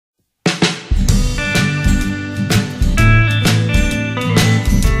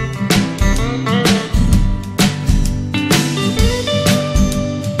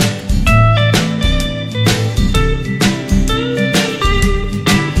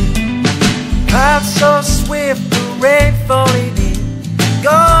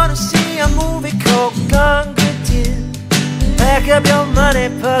up your money,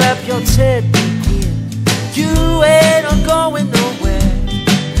 pull up your tent, begin. You ain't going nowhere.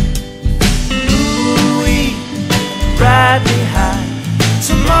 Ooh-wee, ride me high.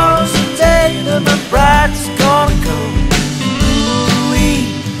 Tomorrow's the day that my bride's gonna come. Ooh-wee,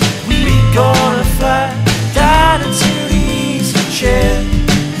 we gonna fly down into the easy chair.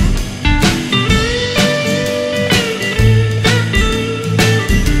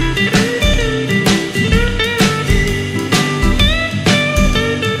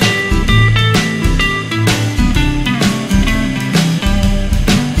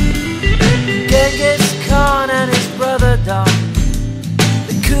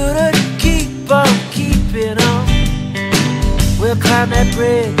 We'll climb that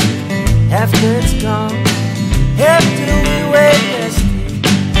bridge after it's gone, after we wait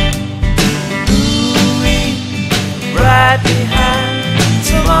yesterday. Ooh-wee, ride behind.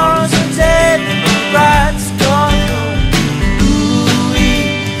 Tomorrow's the day that my bride's gonna come. Ooh-wee,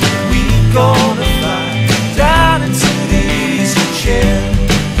 we gonna fly down into the easy chair.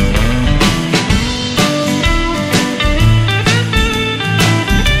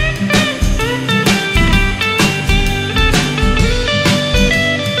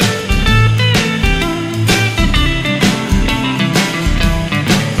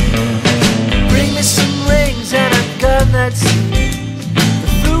 The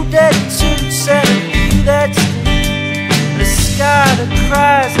flute that toots and a bee that stings, the sky that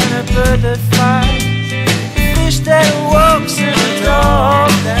cries and a bird that flies, the fish that walks and a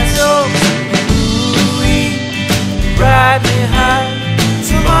dog that soaks. Ooh-wee, ride me high.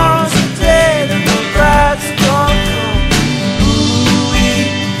 Tomorrow's the day that my bride's gonna come. Ooh-wee,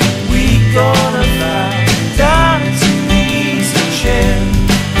 we gonna fly down into the easy chair.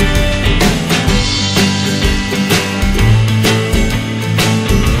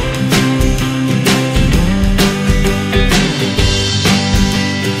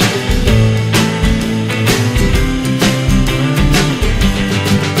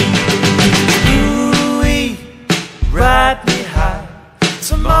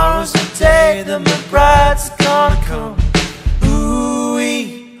 Tomorrow's the day that my bride's gonna come.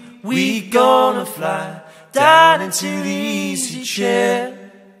 Ooh-wee, we gonna fly down into the easy chair.